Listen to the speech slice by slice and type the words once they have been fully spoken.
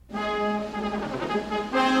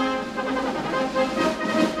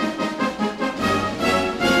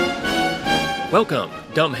Welcome,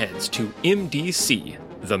 dumbheads, to MDC,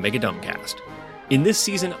 the Mega Dumbcast. In this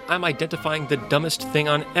season, I'm identifying the dumbest thing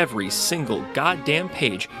on every single goddamn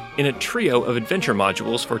page in a trio of adventure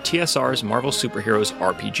modules for TSR's Marvel Superheroes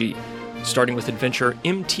RPG, starting with adventure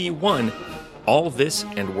MT1, All This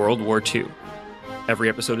and World War II. Every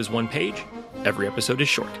episode is one page, every episode is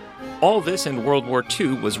short. All This and World War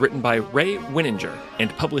II was written by Ray Winninger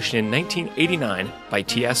and published in 1989 by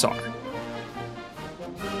TSR.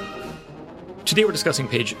 Today we're discussing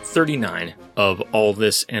page 39 of All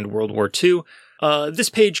This and World War II. This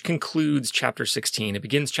page concludes chapter 16. It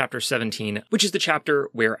begins chapter 17, which is the chapter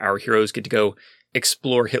where our heroes get to go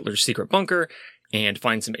explore Hitler's secret bunker and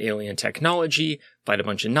find some alien technology, fight a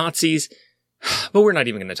bunch of Nazis. But we're not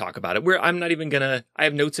even going to talk about it. I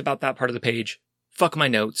have notes about that part of the page. Fuck my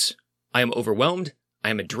notes. I am overwhelmed. I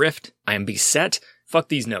am adrift. I am beset. Fuck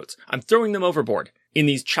these notes. I'm throwing them overboard in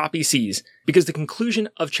these choppy seas because the conclusion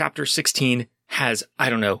of chapter 16 has,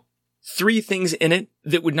 three things in it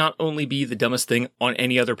that would not only be the dumbest thing on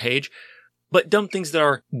any other page, but dumb things that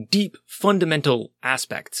are deep, fundamental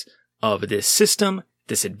aspects of this system,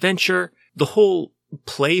 this adventure, the whole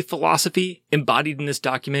play philosophy embodied in this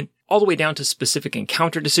document, all the way down to specific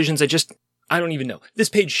encounter decisions. I don't even know. This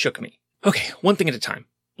page shook me. Okay, one thing at a time.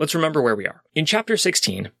 Let's remember where we are. In chapter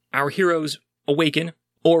 16, our heroes awaken,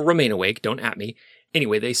 or remain awake, don't at me.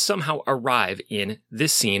 Anyway, they somehow arrive in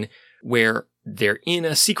this scene where they're in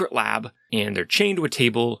a secret lab and they're chained to a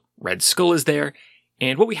table. Red Skull is there.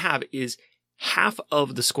 And what we have is half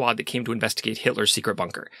of the squad that came to investigate Hitler's secret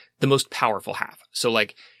bunker, the most powerful half. So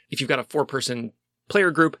if you've got a 4-person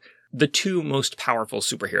player group, the two most powerful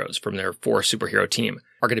superheroes from their 4 superhero team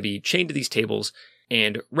are going to be chained to these tables,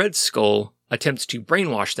 and Red Skull attempts to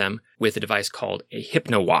brainwash them with a device called a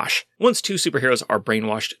hypno-wash. Once 2 superheroes are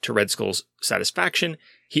brainwashed to Red Skull's satisfaction,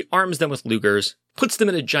 he arms them with Lugers, puts them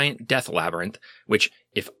in a giant death labyrinth, which,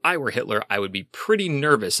 if I were Hitler, I would be pretty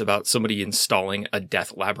nervous about somebody installing a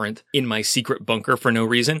death labyrinth in my secret bunker for no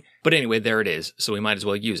reason. But anyway, there it is, so we might as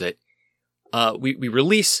well use it. We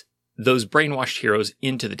release those brainwashed heroes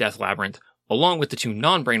into the death labyrinth, along with the 2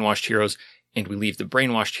 non-brainwashed heroes, and we leave the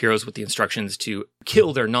brainwashed heroes with the instructions to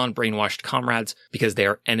kill their non-brainwashed comrades because they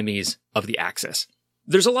are enemies of the Axis.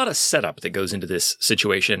 There's a lot of setup that goes into this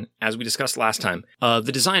situation. As we discussed last time,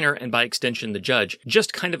 the designer, and by extension the judge,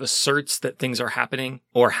 just kind of asserts that things are happening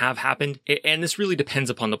or have happened, and this really depends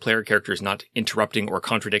upon the player characters not interrupting or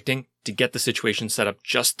contradicting to get the situation set up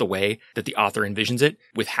just the way that the author envisions it,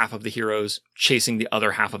 with half of the heroes chasing the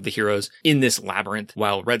other half of the heroes in this labyrinth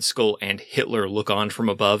while Red Skull and Hitler look on from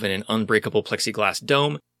above in an unbreakable plexiglass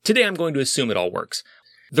dome. Today I'm going to assume it all works.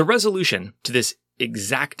 The resolution to this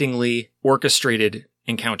exactingly orchestrated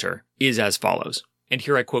encounter is as follows. And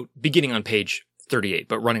here I quote, beginning on page 38,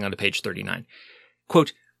 but running on to page 39.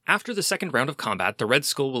 Quote, after the second round of combat, the Red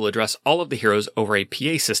Skull will address all of the heroes over a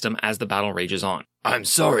PA system as the battle rages on. I'm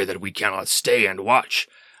sorry that we cannot stay and watch,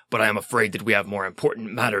 but I am afraid that we have more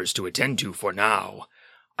important matters to attend to for now.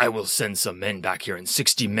 I will send some men back here in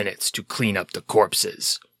 60 minutes to clean up the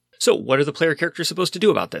corpses. So what are the player characters supposed to do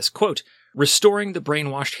about this? Quote, restoring the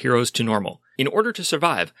brainwashed heroes to normal. In order to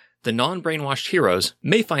survive, the non-brainwashed heroes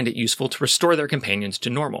may find it useful to restore their companions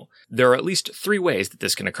to normal. There are at least 3 ways that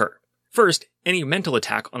this can occur. First, any mental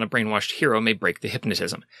attack on a brainwashed hero may break the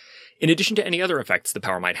hypnotism. In addition to any other effects the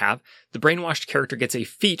power might have, the brainwashed character gets a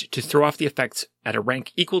feat to throw off the effects at a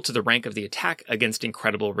rank equal to the rank of the attack against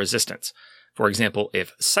incredible resistance. For example,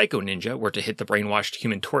 if Psycho Ninja were to hit the brainwashed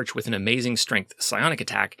Human Torch with an amazing strength psionic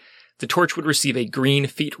attack, the Torch would receive a green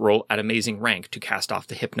feat roll at amazing rank to cast off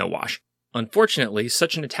the Hypno-Wash. Unfortunately,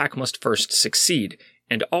 such an attack must first succeed,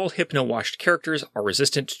 and all Hypno-Washed characters are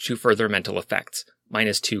resistant to further mental effects.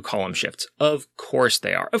 -2 column shifts. Of course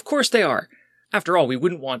they are. Of course they are! After all, we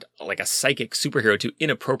wouldn't want a psychic superhero to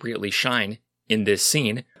inappropriately shine in this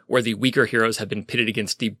scene, where the weaker heroes have been pitted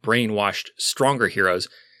against the brainwashed, stronger heroes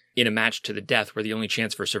in a match to the death where the only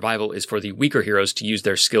chance for survival is for the weaker heroes to use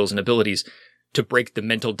their skills and abilities to break the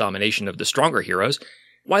mental domination of the stronger heroes.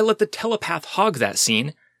 Why let the telepath hog that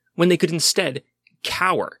scene when they could instead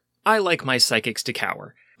cower? I like my psychics to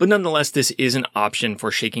cower, but nonetheless this is an option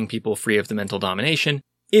for shaking people free of the mental domination.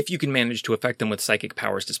 If you can manage to affect them with psychic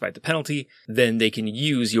powers despite the penalty, then they can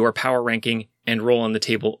use your power ranking and roll on the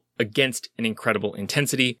table against an incredible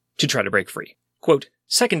intensity to try to break free. Quote,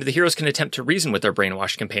 second, the heroes can attempt to reason with their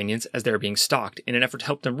brainwashed companions as they are being stalked in an effort to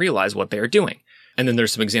help them realize what they are doing. And then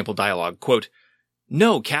there's some example dialogue. Quote,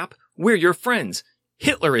 no, Cap, we're your friends.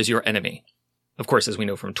 Hitler is your enemy. Of course, as we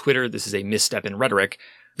know from Twitter, this is a misstep in rhetoric.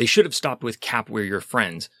 They should have stopped with Cap, we're your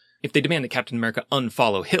friends. If they demand that Captain America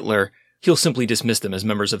unfollow Hitler, he'll simply dismiss them as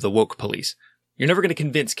members of the woke police. You're never going to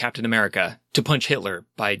convince Captain America to punch Hitler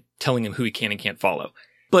by telling him who he can and can't follow.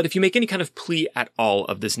 But if you make any kind of plea at all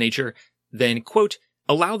of this nature, then, quote,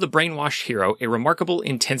 allow the brainwashed hero a remarkable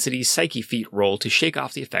intensity psyche feat roll to shake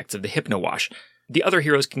off the effects of the hypno-wash. The other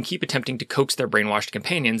heroes can keep attempting to coax their brainwashed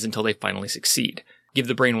companions until they finally succeed. Give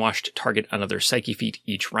the brainwashed target another psyche feat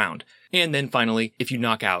each round. And then finally, if you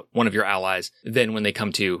knock out one of your allies, then when they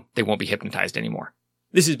come to, they won't be hypnotized anymore.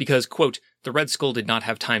 This is because, quote, the Red Skull did not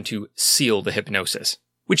have time to seal the hypnosis.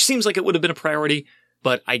 Which seems like it would have been a priority,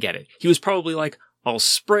 but I get it. He was probably like, I'll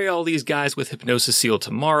spray all these guys with hypnosis seal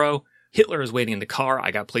tomorrow. Hitler is waiting in the car.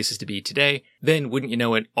 I got places to be today. Then, wouldn't you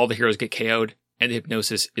know it, all the heroes get KO'd, and the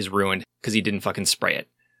hypnosis is ruined because he didn't fucking spray it.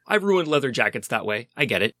 I've ruined leather jackets that way. I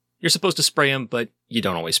get it. You're supposed to spray them, but you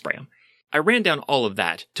don't always spray them. I ran down all of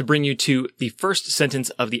that to bring you to the first sentence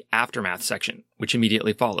of the aftermath section, which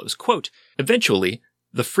immediately follows. Quote, eventually,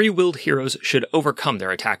 the free-willed heroes should overcome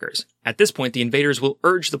their attackers. At this point, the invaders will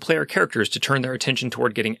urge the player characters to turn their attention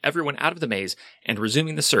toward getting everyone out of the maze and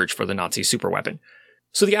resuming the search for the Nazi superweapon.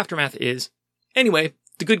 So the aftermath is, anyway,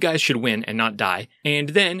 the good guys should win and not die, and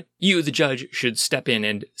then you, the judge, should step in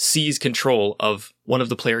and seize control of one of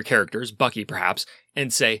the player characters, Bucky perhaps,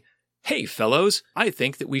 and say, hey fellows, I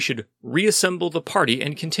think that we should reassemble the party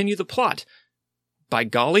and continue the plot. By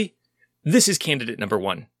golly, this is candidate number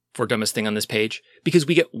 1 for dumbest thing on this page, because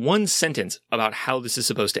we get one sentence about how this is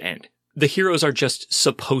supposed to end. The heroes are just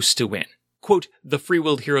supposed to win. Quote, the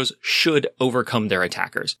free-willed heroes should overcome their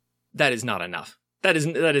attackers. That is not enough. That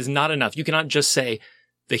is not enough. You cannot just say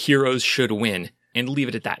the heroes should win and leave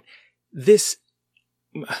it at that. This,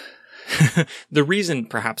 the reason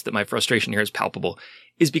perhaps that my frustration here is palpable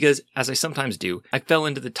is because, as I sometimes do, I fell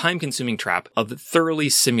into the time-consuming trap of thoroughly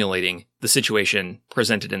simulating the situation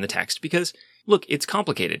presented in the text because, look, it's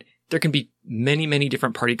complicated. There can be many, many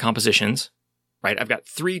different party compositions, right? I've got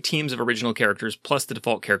 3 teams of original characters plus the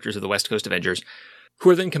default characters of the West Coast Avengers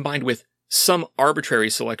who are then combined with some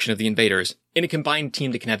arbitrary selection of the invaders in a combined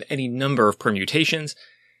team that can have any number of permutations.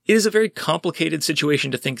 It is a very complicated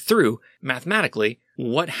situation to think through mathematically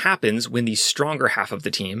what happens when the stronger half of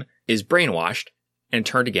the team is brainwashed and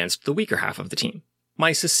turned against the weaker half of the team.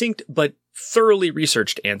 My succinct but thoroughly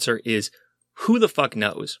researched answer is who the fuck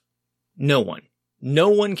knows? No one. No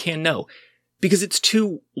one can know because it's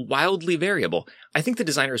too wildly variable. I think the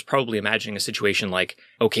designer is probably imagining a situation like,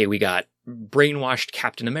 okay, we got brainwashed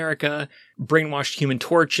Captain America, brainwashed Human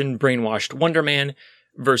Torch, and brainwashed Wonder Man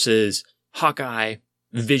versus Hawkeye,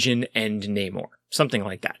 Vision, and Namor. Something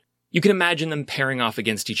like that. You can imagine them pairing off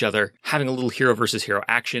against each other, having a little hero versus hero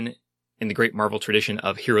action in the great Marvel tradition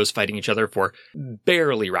of heroes fighting each other for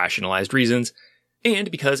barely rationalized reasons.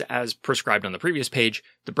 And because, as prescribed on the previous page,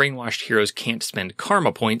 the brainwashed heroes can't spend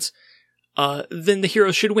karma points, then the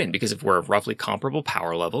heroes should win, because if we're of roughly comparable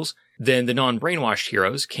power levels, then the non-brainwashed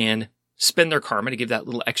heroes can spend their karma to give that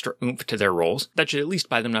little extra oomph to their rolls. That should at least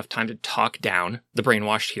buy them enough time to talk down the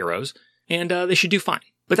brainwashed heroes, and they should do fine.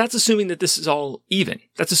 But that's assuming that this is all even.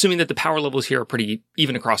 That's assuming that the power levels here are pretty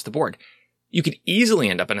even across the board. You could easily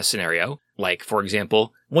end up in a scenario like, for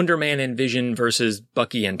example, Wonder Man and Vision versus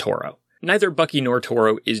Bucky and Toro. Neither Bucky nor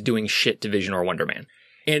Toro is doing shit to Vision or Wonder Man.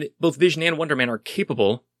 And both Vision and Wonder Man are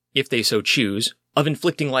capable, if they so choose, of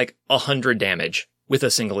inflicting like 100 damage with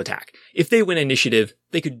a single attack. If they win initiative,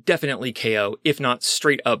 they could definitely KO, if not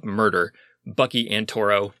straight up murder, Bucky and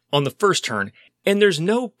Toro on the first turn. And there's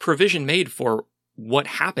no provision made for what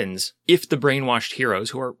happens if the brainwashed heroes,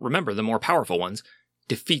 who are, remember, the more powerful ones,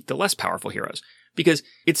 defeat the less powerful heroes. Because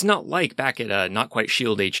it's not like back at Not Quite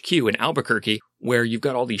S.H.I.E.L.D. HQ in Albuquerque, where you've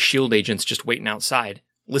got all these S.H.I.E.L.D. agents just waiting outside,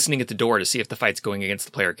 listening at the door to see if the fight's going against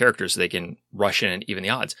the player characters so they can rush in and even the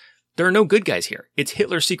odds. There are no good guys here. It's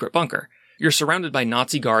Hitler's secret bunker. You're surrounded by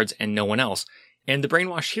Nazi guards and no one else. And the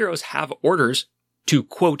brainwashed heroes have orders to,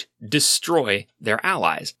 quote, destroy their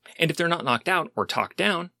allies. And if they're not knocked out or talked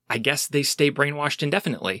down, I guess they stay brainwashed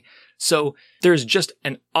indefinitely. So there's just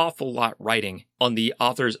an awful lot riding on the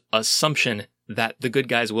author's assumption that the good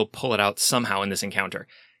guys will pull it out somehow in this encounter,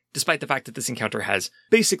 despite the fact that this encounter has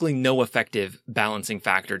basically no effective balancing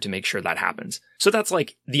factor to make sure that happens. So that's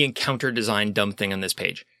like the encounter design dumb thing on this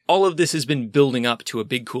page. All of this has been building up to a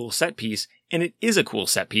big cool set piece, and it is a cool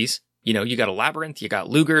set piece. You know, you got a labyrinth, you got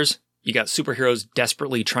Lugers, you got superheroes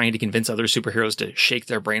desperately trying to convince other superheroes to shake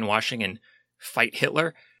their brainwashing and fight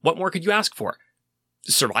Hitler. What more could you ask for?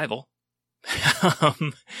 Survival.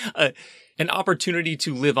 An opportunity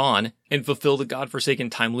to live on and fulfill the godforsaken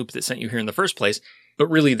time loop that sent you here in the first place. But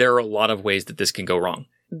really, there are a lot of ways that this can go wrong.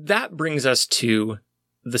 That brings us to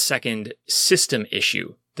the second system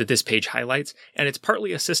issue that this page highlights. And it's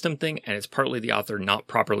partly a system thing, and it's partly the author not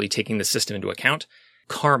properly taking the system into account.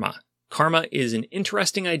 Karma. Karma is an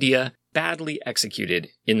interesting idea, badly executed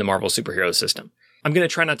in the Marvel superhero system. I'm going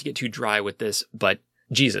to try not to get too dry with this, but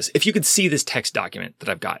Jesus, if you could see this text document that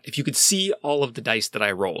I've got, if you could see all of the dice that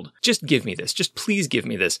I rolled, just give me this. Just please give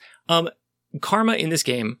me this. Karma in this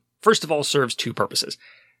game, first of all, serves two purposes.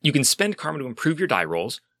 You can spend karma to improve your die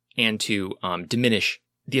rolls and to diminish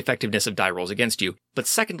the effectiveness of die rolls against you. But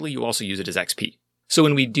secondly, you also use it as XP. So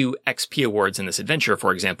when we do XP awards in this adventure,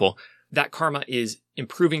 for example, that karma is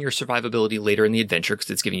improving your survivability later in the adventure because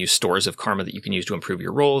it's giving you stores of karma that you can use to improve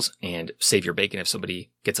your rolls and save your bacon if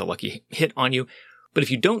somebody gets a lucky hit on you. But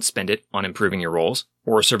if you don't spend it on improving your rolls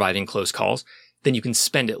or surviving close calls, then you can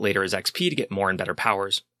spend it later as XP to get more and better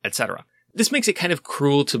powers, etc. This makes it kind of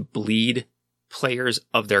cruel to bleed players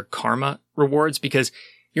of their karma rewards because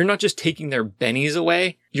you're not just taking their bennies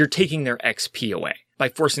away, you're taking their XP away by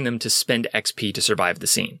forcing them to spend XP to survive the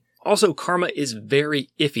scene. Also, karma is very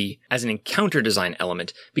iffy as an encounter design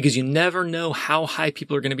element because you never know how high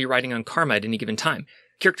people are going to be riding on karma at any given time.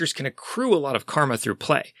 Characters can accrue a lot of karma through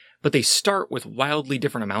play, but they start with wildly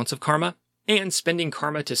different amounts of karma, and spending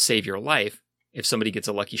karma to save your life, if somebody gets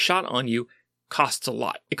a lucky shot on you, costs a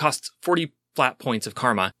lot. It costs 40 flat points of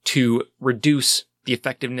karma to reduce the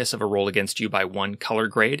effectiveness of a roll against you by 1 color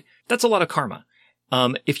grade. That's a lot of karma.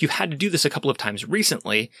 If you had to do this a couple of times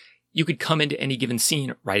recently, you could come into any given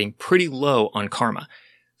scene riding pretty low on karma.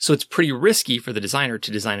 So it's pretty risky for the designer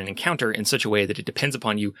to design an encounter in such a way that it depends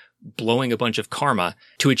upon you blowing a bunch of karma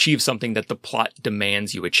to achieve something that the plot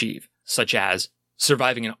demands you achieve, such as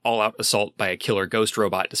surviving an all-out assault by a killer ghost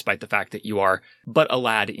robot despite the fact that you are but a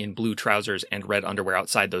lad in blue trousers and red underwear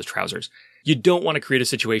outside those trousers. You don't want to create a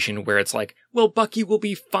situation where it's like, well, Bucky will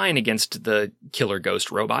be fine against the killer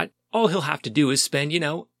ghost robot. All he'll have to do is spend,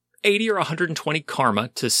 80 or 120 karma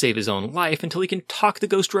to save his own life until he can talk the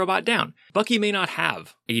ghost robot down. Bucky may not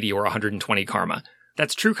have 80 or 120 karma.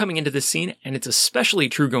 That's true coming into this scene, and it's especially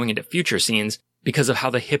true going into future scenes because of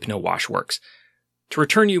how the Hypno Wash works. To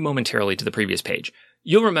return you momentarily to the previous page,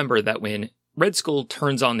 you'll remember that when Red Skull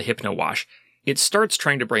turns on the Hypno Wash, it starts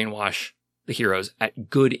trying to brainwash the heroes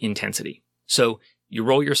at good intensity. So you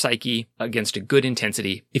roll your psyche against a good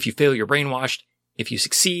intensity. If you fail, you're brainwashed. If you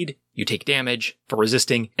succeed, you take damage for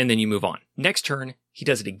resisting, and then you move on. Next turn, he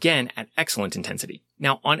does it again at excellent intensity.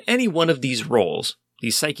 Now, on any one of these rolls,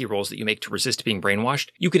 these psyche rolls that you make to resist being brainwashed,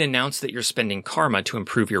 you can announce that you're spending karma to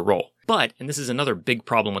improve your roll. But, and this is another big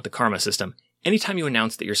problem with the karma system, anytime you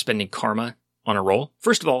announce that you're spending karma on a roll,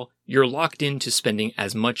 first of all, you're locked into spending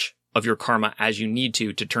as much of your karma as you need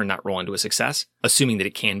to turn that roll into a success, assuming that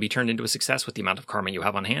it can be turned into a success with the amount of karma you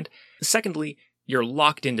have on hand. Secondly, you're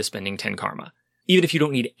locked into spending 10 karma. Even if you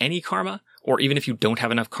don't need any karma, or even if you don't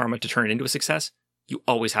have enough karma to turn it into a success, you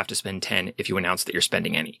always have to spend 10 if you announce that you're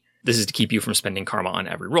spending any. This is to keep you from spending karma on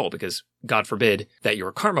every roll, because God forbid that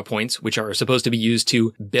your karma points, which are supposed to be used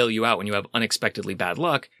to bail you out when you have unexpectedly bad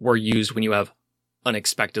luck, were used when you have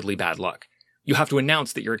unexpectedly bad luck. You have to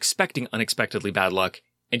announce that you're expecting unexpectedly bad luck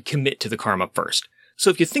and commit to the karma first. So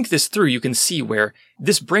if you think this through, you can see where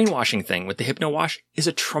this brainwashing thing with the Hypno Wash is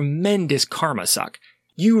a tremendous karma suck.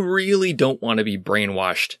 You really don't want to be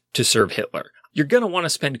brainwashed to serve Hitler. You're going to want to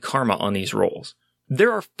spend karma on these rolls.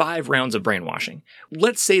 There are 5 rounds of brainwashing.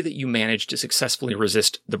 Let's say that you manage to successfully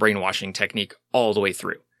resist the brainwashing technique all the way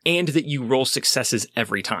through, and that you roll successes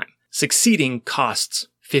every time. Succeeding costs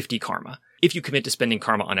 50 karma, if you commit to spending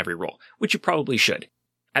karma on every roll, which you probably should.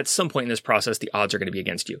 At some point in this process, the odds are going to be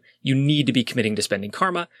against you. You need to be committing to spending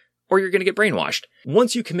karma, or you're going to get brainwashed.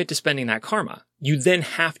 Once you commit to spending that karma, you then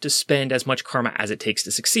have to spend as much karma as it takes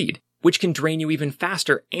to succeed, which can drain you even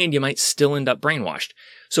faster, and you might still end up brainwashed.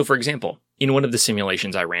 So for example, in one of the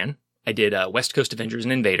simulations I ran, I did West Coast Avengers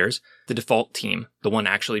and Invaders. The default team, the one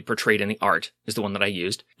actually portrayed in the art, is the one that I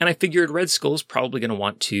used. And I figured Red Skull's probably going to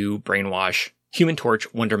want to brainwash Human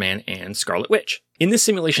Torch, Wonder Man, and Scarlet Witch. In this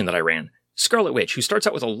simulation that I ran, Scarlet Witch, who starts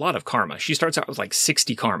out with a lot of karma, she starts out with like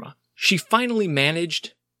 60 karma. She finally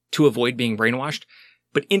managed to avoid being brainwashed,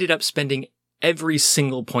 but ended up spending every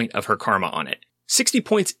single point of her karma on it. 60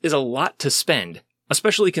 points is a lot to spend,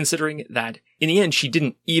 especially considering that in the end, she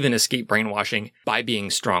didn't even escape brainwashing by being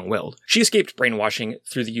strong-willed. She escaped brainwashing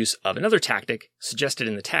through the use of another tactic suggested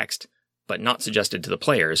in the text, but not suggested to the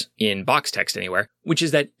players, in box text anywhere, which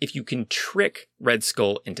is that if you can trick Red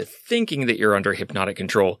Skull into thinking that you're under hypnotic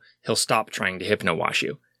control, he'll stop trying to hypno-wash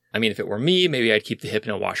you. I mean, if it were me, maybe I'd keep the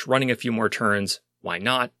hypno-wash running a few more turns. Why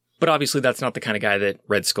not? But obviously that's not the kind of guy that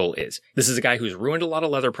Red Skull is. This is a guy who's ruined a lot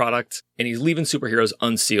of leather products, and he's leaving superheroes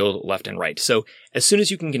unsealed left and right. So as soon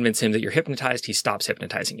as you can convince him that you're hypnotized, he stops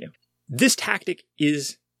hypnotizing you. This tactic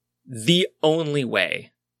is the only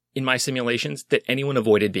way in my simulations that anyone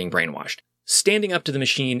avoided being brainwashed. standing up to the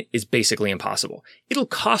machine is basically impossible. It'll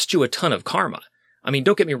cost you a ton of karma. I mean,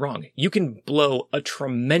 don't get me wrong. You can blow a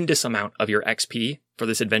tremendous amount of your XP for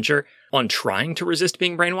this adventure on trying to resist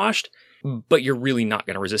being brainwashed, but you're really not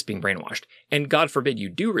going to resist being brainwashed. And God forbid you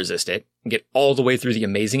do resist it and get all the way through the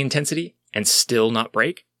amazing intensity and still not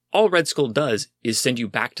break. All Red Skull does is send you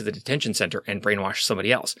back to the detention center and brainwash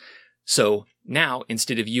somebody else. So now,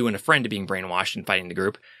 instead of you and a friend being brainwashed and fighting the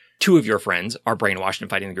group, 2 of your friends are brainwashed and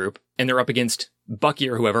fighting the group, and they're up against Bucky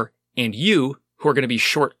or whoever, and you, who are going to be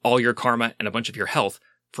short all your karma and a bunch of your health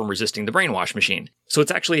from resisting the brainwash machine. So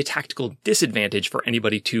it's actually a tactical disadvantage for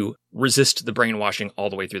anybody to resist the brainwashing all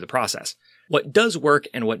the way through the process. What does work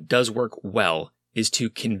and what does work well is to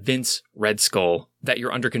convince Red Skull that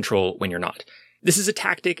you're under control when you're not. This is a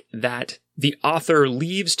tactic that the author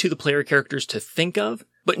leaves to the player characters to think of,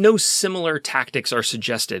 but no similar tactics are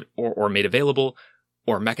suggested or made available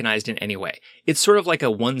or mechanized in any way. It's sort of like a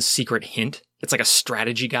one secret hint. It's like a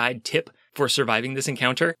strategy guide tip for surviving this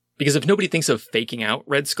encounter. Because if nobody thinks of faking out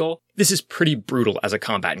Red Skull, this is pretty brutal as a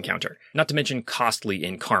combat encounter, not to mention costly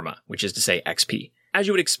in karma, which is to say XP. As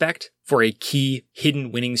you would expect for a key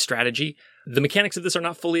hidden winning strategy, the mechanics of this are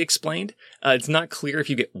not fully explained. It's not clear if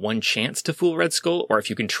you get one chance to fool Red Skull or if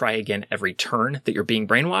you can try again every turn that you're being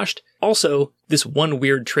brainwashed. Also, this one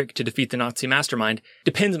weird trick to defeat the Nazi mastermind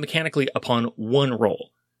depends mechanically upon one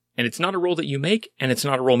roll. And it's not a roll that you make, and it's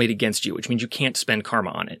not a roll made against you, which means you can't spend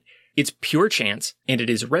karma on it. It's pure chance, and it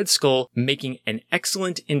is Red Skull making an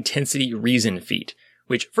excellent intensity reason feat,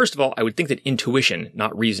 which, first of all, I would think that intuition,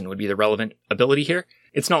 not reason, would be the relevant ability here.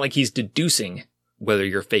 It's not like he's deducing whether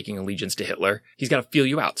you're faking allegiance to Hitler. He's got to feel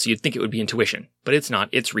you out, so you'd think it would be intuition. But it's not,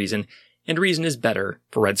 it's reason. And reason is better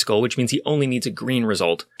for Red Skull, which means he only needs a green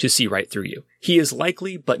result to see right through you. He is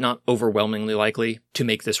likely, but not overwhelmingly likely, to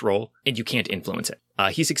make this roll, and you can't influence it.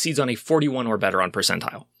 He succeeds on a 41 or better on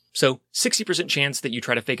percentile. So 60% chance that you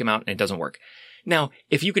try to fake him out and it doesn't work. Now,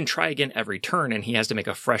 if you can try again every turn and he has to make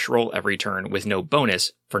a fresh roll every turn with no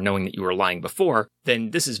bonus for knowing that you were lying before,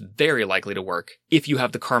 then this is very likely to work if you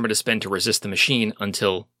have the karma to spend to resist the machine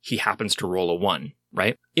until he happens to roll a 1,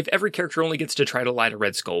 right? If every character only gets to try to lie to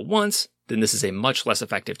Red Skull once, then this is a much less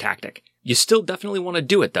effective tactic. You still definitely want to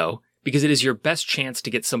do it though, because it is your best chance to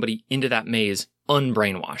get somebody into that maze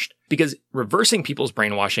unbrainwashed. Because reversing people's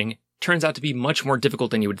brainwashing turns out to be much more difficult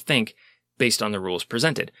than you would think based on the rules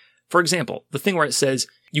presented. For example, the thing where it says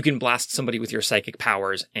you can blast somebody with your psychic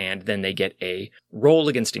powers and then they get a roll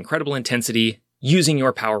against incredible intensity using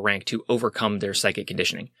your power rank to overcome their psychic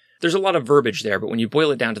conditioning. There's a lot of verbiage there, but when you boil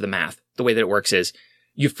it down to the math, the way that it works is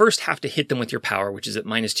you first have to hit them with your power, which is at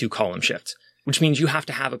 -2 column shifts, which means you have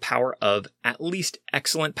to have a power of at least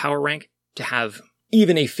excellent power rank to have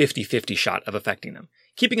even a 50-50 shot of affecting them.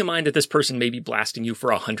 Keeping in mind that this person may be blasting you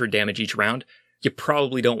for 100 damage each round, you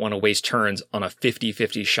probably don't want to waste turns on a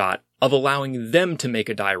 50-50 shot of allowing them to make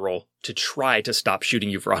a die roll to try to stop shooting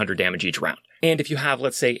you for 100 damage each round. And if you have,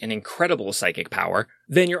 let's say, an incredible psychic power,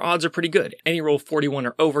 then your odds are pretty good. Any roll 41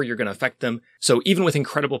 or over, you're going to affect them. So even with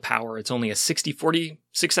incredible power, it's only a 60-40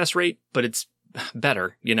 success rate, but it's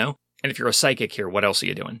better, you know? And if you're a psychic here, what else are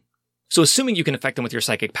you doing? So assuming you can affect them with your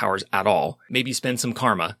psychic powers at all, maybe spend some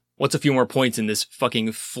karma. What's a few more points in this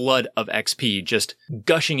fucking flood of XP just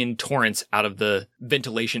gushing in torrents out of the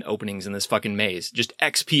ventilation openings in this fucking maze? Just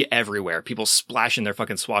XP everywhere. People splashing their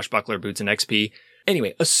fucking swashbuckler boots in XP.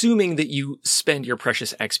 Anyway, assuming that you spend your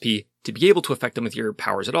precious XP to be able to affect them with your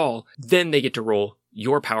powers at all, then they get to roll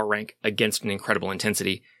your power rank against an incredible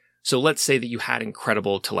intensity. So let's say that you had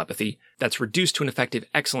incredible telepathy. That's reduced to an effective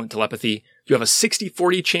excellent telepathy. You have a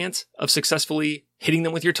 60-40 chance of successfully hitting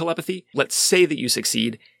them with your telepathy. Let's say that you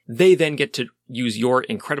succeed. They then get to use your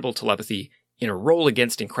incredible telepathy in a roll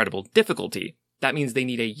against incredible difficulty. That means they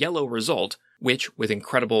need a yellow result, which with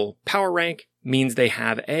incredible power rank means they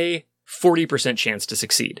have a 40% chance to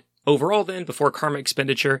succeed. Overall then, before karma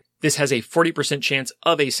expenditure, this has a 40% chance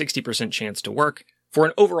of a 60% chance to work, for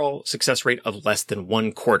an overall success rate of less than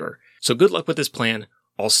 1/4. So good luck with this plan.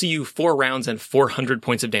 I'll see you 4 rounds and 400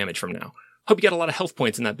 points of damage from now. Hope you got a lot of health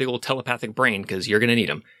points in that big old telepathic brain, because you're going to need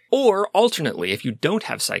them. Or, alternately, if you don't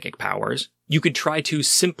have psychic powers, you could try to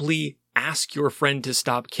simply ask your friend to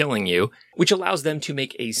stop killing you, which allows them to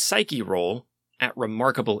make a psyche roll at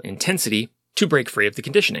remarkable intensity to break free of the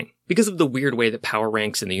conditioning. Because of the weird way that power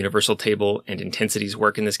ranks in the universal table and intensities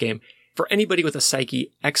work in this game, for anybody with a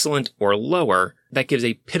psyche excellent or lower, that gives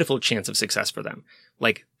a pitiful chance of success for them,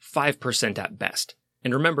 like 5% at best.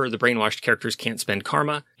 And remember, the brainwashed characters can't spend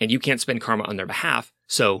karma, and you can't spend karma on their behalf,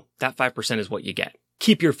 so that 5% is what you get.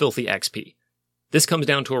 Keep your filthy XP. This comes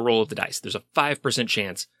down to a roll of the dice. There's a 5%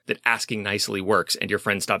 chance that asking nicely works and your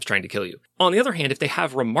friend stops trying to kill you. On the other hand, if they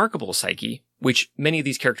have remarkable psyche, which many of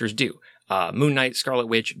these characters do, Moon Knight, Scarlet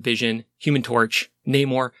Witch, Vision, Human Torch,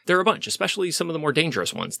 Namor, there are a bunch, especially some of the more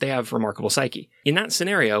dangerous ones. They have remarkable psyche. In that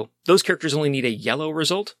scenario, those characters only need a yellow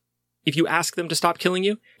result if you ask them to stop killing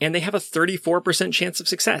you, and they have a 34% chance of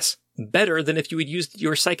success. Better than if you had used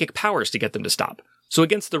your psychic powers to get them to stop. So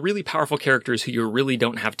against the really powerful characters who you really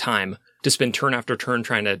don't have time to spend turn after turn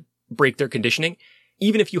trying to break their conditioning,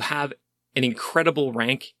 even if you have an incredible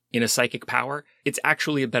rank in a psychic power, it's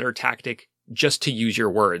actually a better tactic just to use your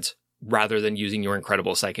words rather than using your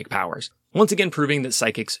incredible psychic powers. Once again proving that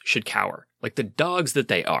psychics should cower, like the dogs that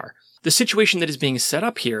they are. The situation that is being set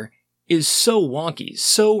up here is so wonky,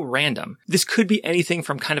 so random. This could be anything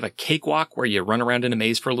from kind of a cakewalk where you run around in a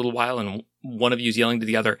maze for a little while and one of you is yelling to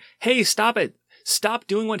the other, "Hey, stop it! Stop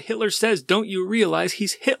doing what Hitler says! Don't you realize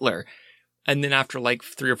he's Hitler?" And then after like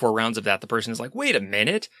 3 or 4 rounds of that, the person is like, "Wait a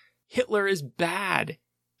minute! Hitler is bad!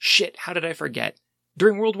 Shit, how did I forget?"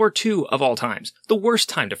 During World War II, of all times, the worst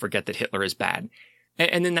time to forget that Hitler is bad.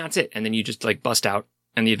 And then that's it. And then you just like bust out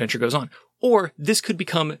and the adventure goes on. Or this could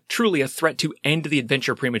become truly a threat to end the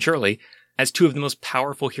adventure prematurely, as 2 of the most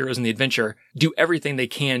powerful heroes in the adventure do everything they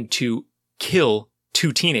can to kill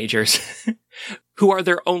 2 teenagers who are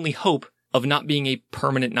their only hope of not being a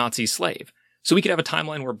permanent Nazi slave. So we could have a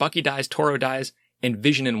timeline where Bucky dies, Toro dies, and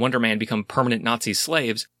Vision and Wonder Man become permanent Nazi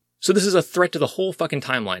slaves. So this is a threat to the whole fucking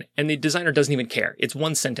timeline, and the designer doesn't even care. It's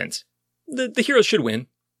one sentence. The heroes should win.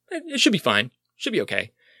 It should be fine. Should be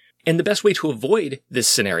okay. And the best way to avoid this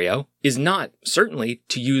scenario is not, certainly,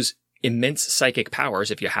 to use immense psychic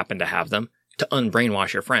powers, if you happen to have them, to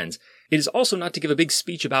unbrainwash your friends. It is also not to give a big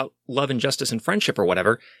speech about love and justice and friendship or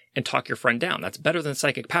whatever and talk your friend down. That's better than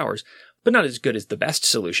psychic powers, but not as good as the best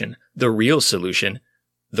solution, the real solution,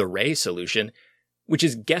 the Ray solution, which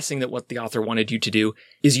is guessing that what the author wanted you to do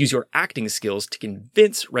is use your acting skills to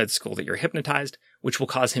convince Red Skull that you're hypnotized, which will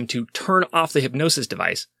cause him to turn off the hypnosis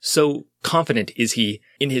device. So confident is he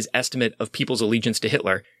in his estimate of people's allegiance to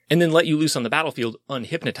Hitler, and then let you loose on the battlefield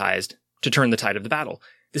unhypnotized to turn the tide of the battle.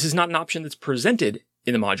 This is not an option that's presented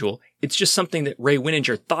in the module. It's just something that Ray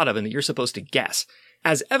Winninger thought of and that you're supposed to guess,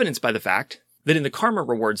 as evidenced by the fact that in the karma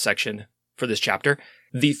reward section for this chapter,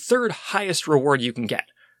 the 3rd highest reward you can get,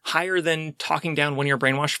 higher than talking down one of your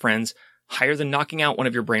brainwashed friends, higher than knocking out one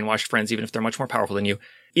of your brainwashed friends, even if they're much more powerful than you,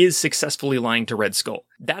 is successfully lying to Red Skull.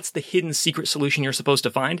 That's the hidden secret solution you're supposed to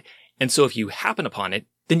find. And so if you happen upon it,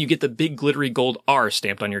 then you get the big glittery gold R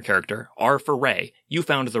stamped on your character, R for Ray. You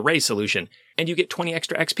found the Ray solution, and you get 20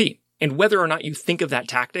 extra XP. And whether or not you think of that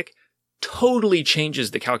tactic totally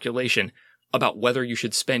changes the calculation about whether you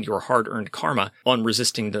should spend your hard-earned karma on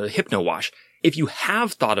resisting the Hypno Wash. If you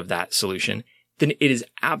have thought of that solution, then it is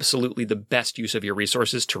absolutely the best use of your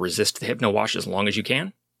resources to resist the Hypno Wash as long as you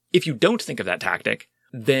can. If you don't think of that tactic,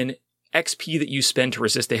 then XP that you spend to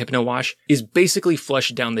resist the Hypno Wash is basically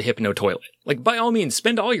flushed down the Hypno toilet. Like, by all means,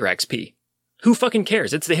 spend all your XP. Who fucking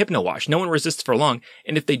cares? It's the Hypno Wash. No one resists for long,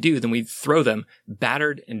 and if they do, then we throw them,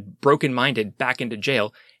 battered and broken-minded, back into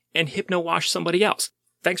jail, and Hypno Wash somebody else.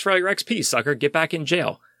 Thanks for all your XP, sucker. Get back in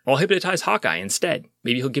jail. I'll hypnotize Hawkeye instead.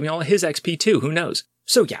 Maybe he'll give me all of his XP too. Who knows?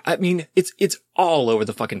 So yeah, I mean, it's all over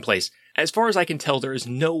the fucking place. As far as I can tell, there is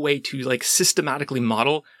no way to systematically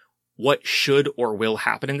model what should or will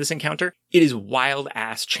happen in this encounter. It is wild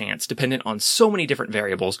ass chance dependent on so many different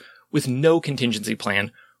variables with no contingency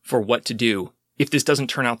plan for what to do if this doesn't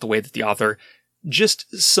turn out the way that the author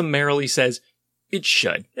just summarily says it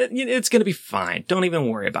should. It's going to be fine. Don't even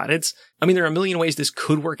worry about it. There are a million ways this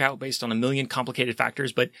could work out based on a million complicated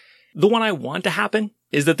factors, but the one I want to happen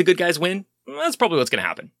is that the good guys win. That's probably what's going to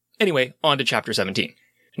happen. Anyway, on to chapter 17.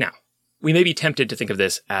 Now, we may be tempted to think of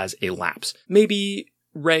this as a lapse. Maybe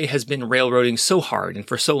Ray has been railroading so hard and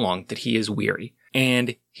for so long that he is weary,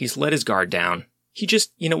 and he's let his guard down. He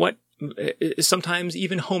just, sometimes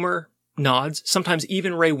even Homer nods, sometimes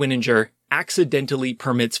even Ray Winninger accidentally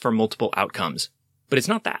permits for multiple outcomes. But it's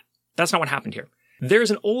not that. That's not what happened here.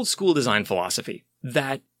 There's an old school design philosophy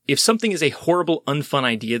that if something is a horrible, unfun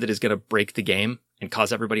idea that is going to break the game and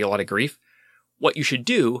cause everybody a lot of grief, what you should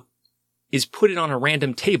do is put it on a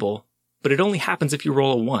random table, but it only happens if you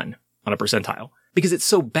roll a 1 on a percentile. Because it's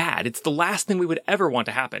so bad, it's the last thing we would ever want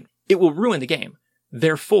to happen. It will ruin the game.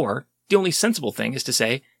 Therefore, the only sensible thing is to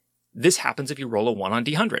say, this happens if you roll a 1 on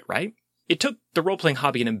D100, right? It took the role-playing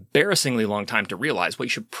hobby an embarrassingly long time to realize what you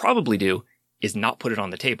should probably do is not put it on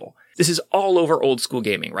the table. This is all over old school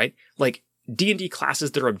gaming, right? Like D&D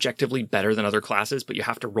classes that are objectively better than other classes, but you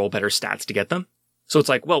have to roll better stats to get them. So it's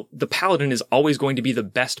like, well, the paladin is always going to be the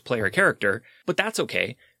best player character, but that's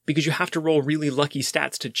okay because you have to roll really lucky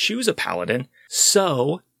stats to choose a paladin.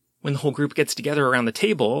 So when the whole group gets together around the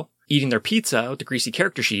table, eating their pizza with the greasy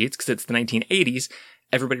character sheets, because it's the 1980s,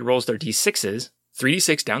 everybody rolls their D6s,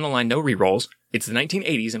 3d6 down the line, no rerolls. It's the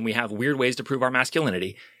 1980s and we have weird ways to prove our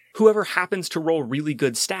masculinity. Whoever happens to roll really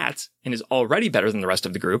good stats and is already better than the rest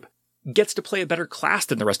of the group gets to play a better class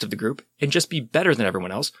than the rest of the group and just be better than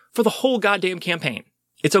everyone else for the whole goddamn campaign.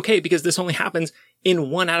 It's okay because this only happens in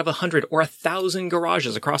 1 out of 100 or 1,000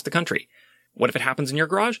 garages across the country. What if it happens in your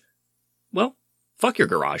garage? Well, fuck your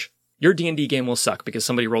garage. Your D&D game will suck because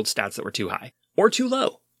somebody rolled stats that were too high or too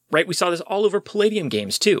low, right? We saw this all over Palladium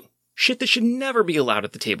games too. Shit that should never be allowed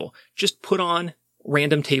at the table. Just put on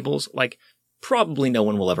random tables like probably no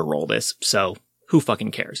one will ever roll this, so who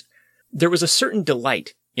fucking cares? There was a certain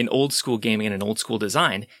delight in old school gaming and in old school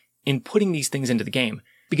design in putting these things into the game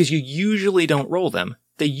because you usually don't roll them.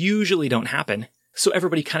 They usually don't happen. So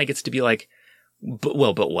everybody kind of gets to be like, but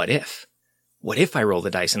what if? What if I roll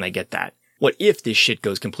the dice and I get that? What if this shit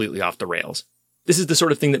goes completely off the rails? This is the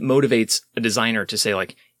sort of thing that motivates a designer to say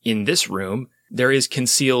like, in this room, there is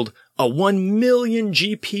concealed a 1 million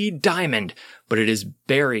GP diamond, but it is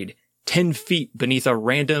buried 10 feet beneath a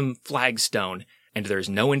random flagstone, and there's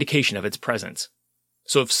no indication of its presence.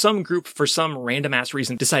 So if some group, for some random ass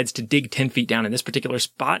reason, decides to dig 10 feet down in this particular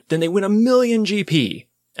spot, then they win 1 million GP,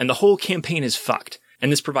 and the whole campaign is fucked.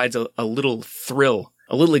 And this provides a little thrill,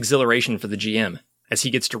 a little exhilaration for the GM, as he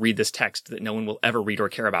gets to read this text that no one will ever read or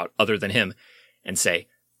care about other than him, and say,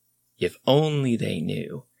 if only they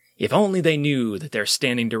knew. If only they knew that they're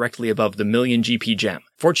standing directly above the 1 million GP gem.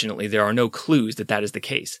 Fortunately, there are no clues that that is the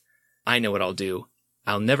case. I know what I'll do.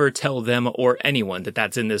 I'll never tell them or anyone that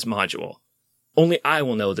that's in this module. Only I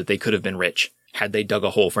will know that they could have been rich had they dug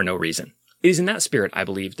a hole for no reason. It is in that spirit, I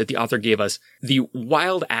believe, that the author gave us the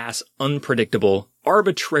wild-ass, unpredictable,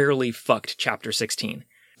 arbitrarily fucked Chapter 16.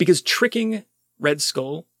 Because tricking Red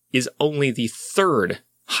Skull is only the 3rd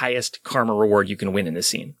highest karma reward you can win in this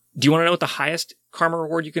scene. Do you want to know what the highest karma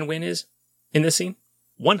reward you can win is in this scene?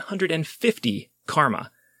 150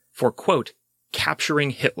 karma for, quote, capturing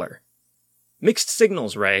Hitler. Mixed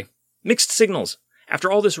signals, Ray. Mixed signals.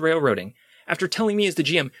 After all this railroading, after telling me as the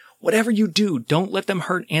GM, whatever you do, don't let them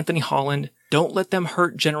hurt Anthony Holland. Don't let them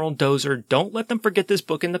hurt General Dozer. Don't let them forget this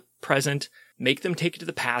book in the present. Make them take it to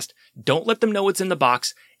the past. Don't let them know what's in the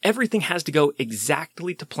box. Everything has to go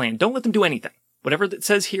exactly to plan. Don't let them do anything. Whatever it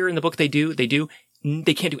says here in the book they do.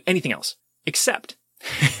 They can't do anything else. Except,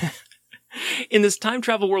 in this time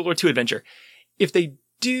travel World War II adventure, if they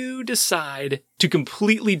do decide to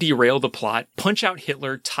completely derail the plot, punch out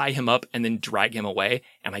Hitler, tie him up, and then drag him away,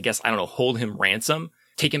 and I guess, hold him ransom,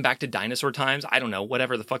 take him back to dinosaur times,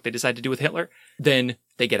 whatever the fuck they decide to do with Hitler, then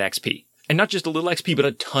they get XP. And not just a little XP, but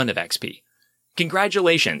a ton of XP.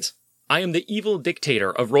 Congratulations! I am the evil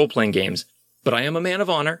dictator of role-playing games, but I am a man of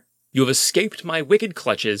honor. You have escaped my wicked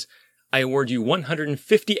clutches. I award you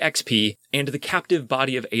 150 XP and the captive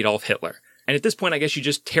body of Adolf Hitler. And at this point, I guess you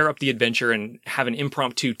just tear up the adventure and have an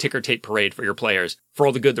impromptu ticker tape parade for your players for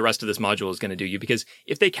all the good the rest of this module is going to do you. Because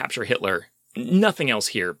if they capture Hitler, nothing else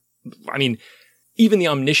here. Even the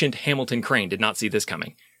omniscient Hamilton Crane did not see this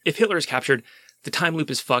coming. If Hitler is captured, the time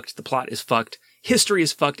loop is fucked, the plot is fucked, history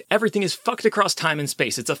is fucked, everything is fucked across time and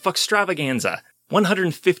space. It's a fuckstravaganza.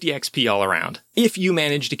 150 XP all around. If you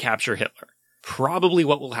manage to capture Hitler. Probably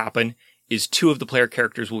what will happen is 2 of the player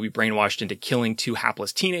characters will be brainwashed into killing 2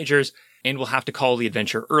 hapless teenagers, and will have to call the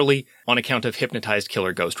adventure early on account of hypnotized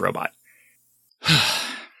killer ghost robot.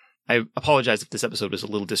 I apologize if this episode was a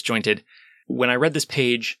little disjointed. When I read this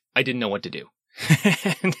page, I didn't know what to do.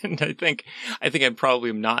 And I think I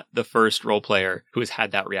probably am not the first role player who has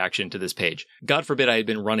had that reaction to this page. God forbid I had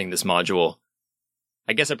been running this module.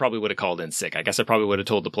 I guess I probably would have called in sick. I guess I probably would have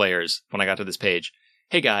told the players when I got to this page,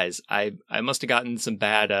 hey guys, I must have gotten some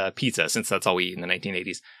bad pizza, since that's all we eat in the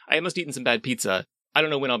 1980s. I must have eaten some bad pizza. I don't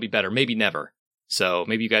know when I'll be better. Maybe never. So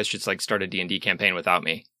maybe you guys should start a D&D campaign without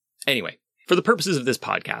me. Anyway, for the purposes of this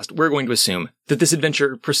podcast, we're going to assume that this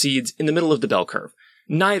adventure proceeds in the middle of the bell curve.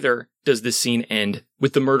 Neither does this scene end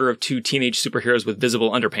with the murder of 2 teenage superheroes with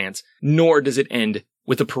visible underpants, nor does it end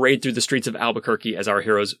with a parade through the streets of Albuquerque as our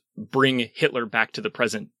heroes bring Hitler back to the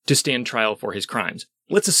present to stand trial for his crimes.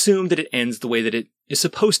 Let's assume that it ends the way that it is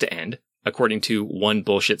supposed to end, according to one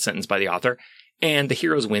bullshit sentence by the author, and the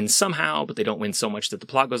heroes win somehow, but they don't win so much that the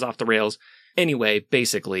plot goes off the rails. Anyway,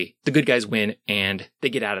 basically, the good guys win, and they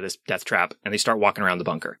get out of this death trap, and they start walking around the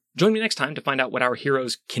bunker. Join me next time to find out what our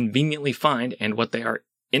heroes conveniently find and what they are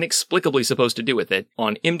inexplicably supposed to do with it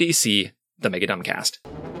on MDC, the Mega Dumbcast.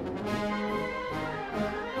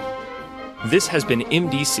 This has been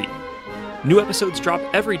MDC, New episodes drop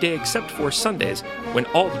every day except for Sundays, when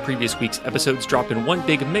all the previous week's episodes drop in one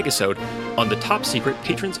big megasode on the top-secret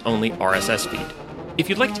patrons-only RSS feed. If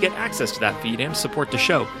you'd like to get access to that feed and support the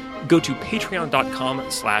show, go to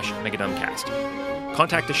patreon.com/megadumbcast.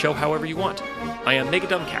 Contact the show however you want. I am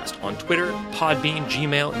Megadumbcast on Twitter, Podbean,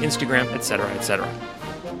 Gmail, Instagram, etc., etc.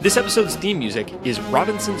 This episode's theme music is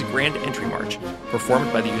Robinson's Grand Entry March,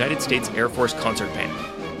 performed by the United States Air Force Concert Band.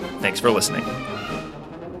 Thanks for listening.